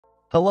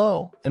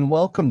Hello and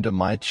welcome to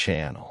my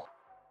channel.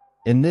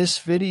 In this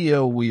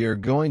video we are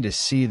going to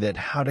see that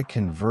how to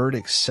convert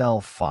Excel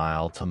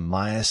file to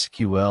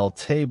MySQL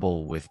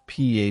table with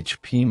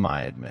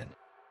phpMyAdmin.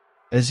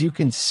 As you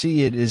can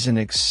see, it is an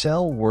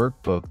Excel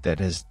workbook that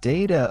has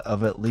data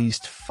of at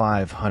least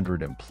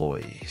 500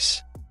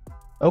 employees.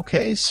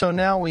 Okay, so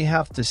now we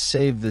have to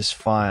save this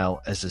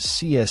file as a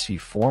CSV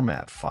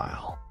format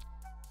file.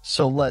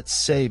 So let's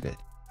save it.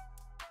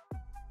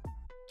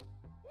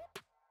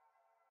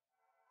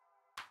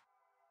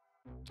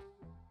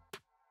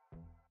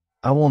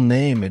 I will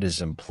name it as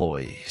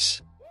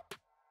employees.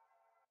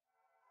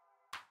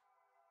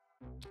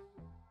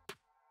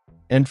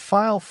 And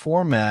file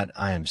format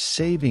I am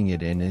saving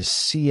it in is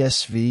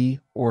CSV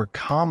or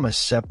comma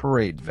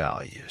separate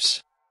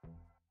values.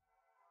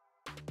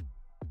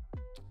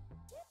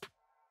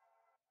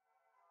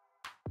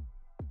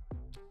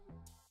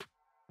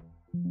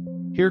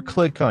 Here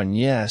click on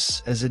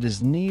Yes, as it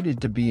is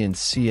needed to be in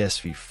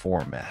CSV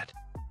format.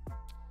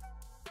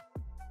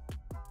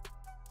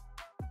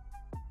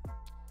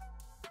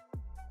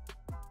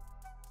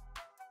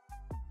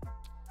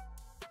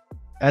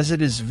 As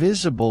it is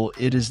visible,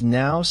 it is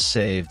now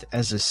saved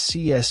as a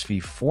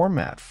CSV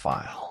format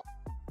file.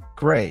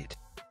 Great.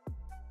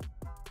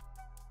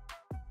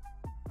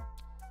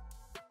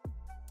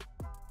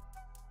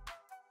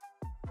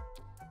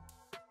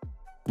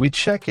 We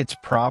check its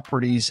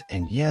properties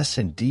and yes,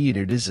 indeed,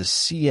 it is a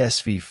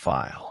CSV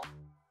file.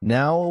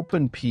 Now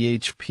open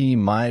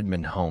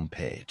phpMyAdmin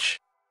homepage.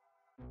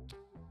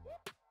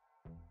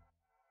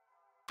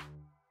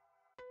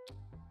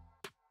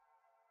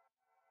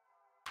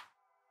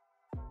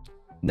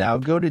 Now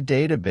go to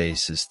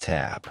Databases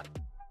tab.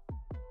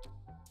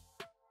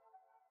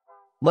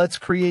 Let's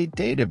create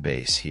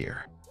database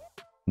here.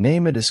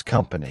 Name it as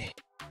company.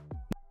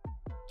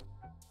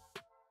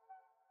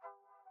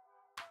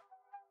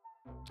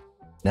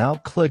 Now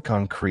click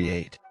on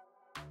Create.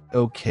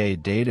 OK,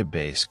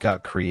 database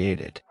got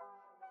created.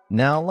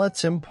 Now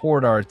let's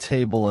import our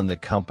table in the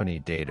company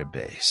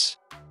database.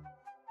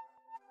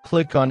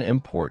 Click on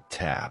Import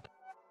tab.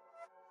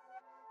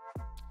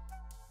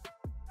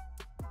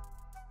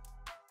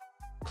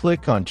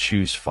 Click on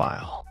Choose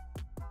File.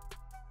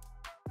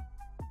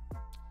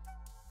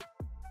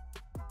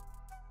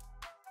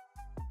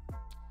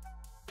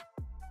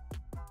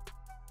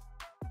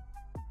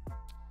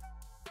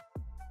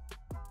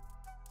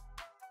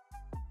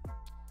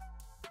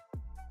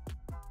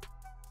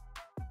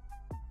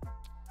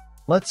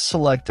 Let's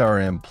select our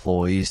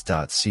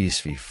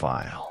employees.csv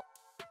file.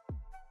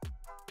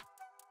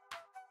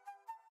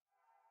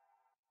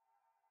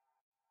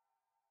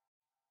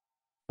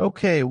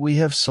 Okay, we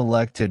have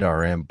selected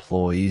our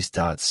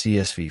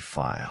employees.csv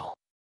file.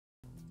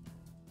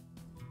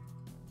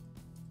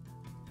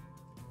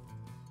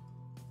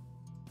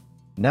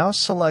 Now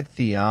select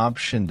the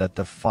option that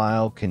the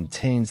file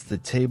contains the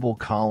table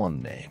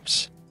column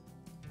names.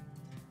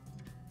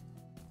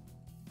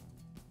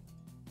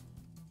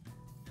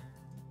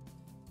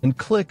 And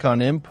click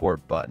on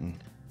Import button.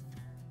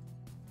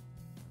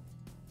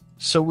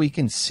 So we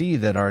can see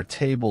that our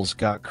tables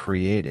got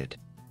created.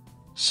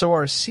 So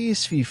our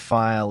CSV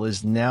file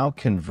is now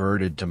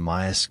converted to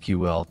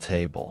MySQL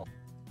table.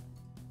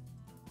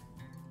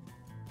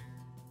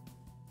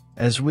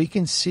 As we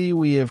can see,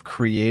 we have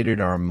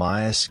created our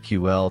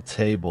MySQL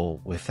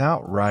table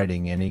without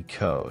writing any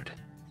code.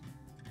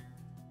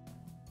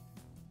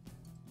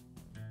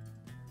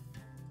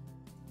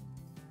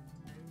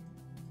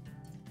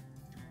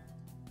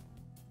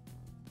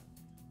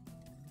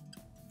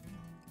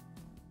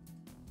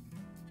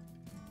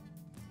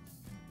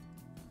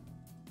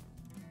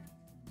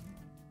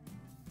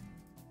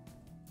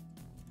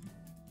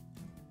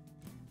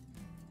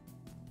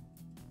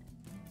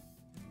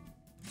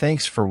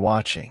 Thanks for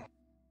watching.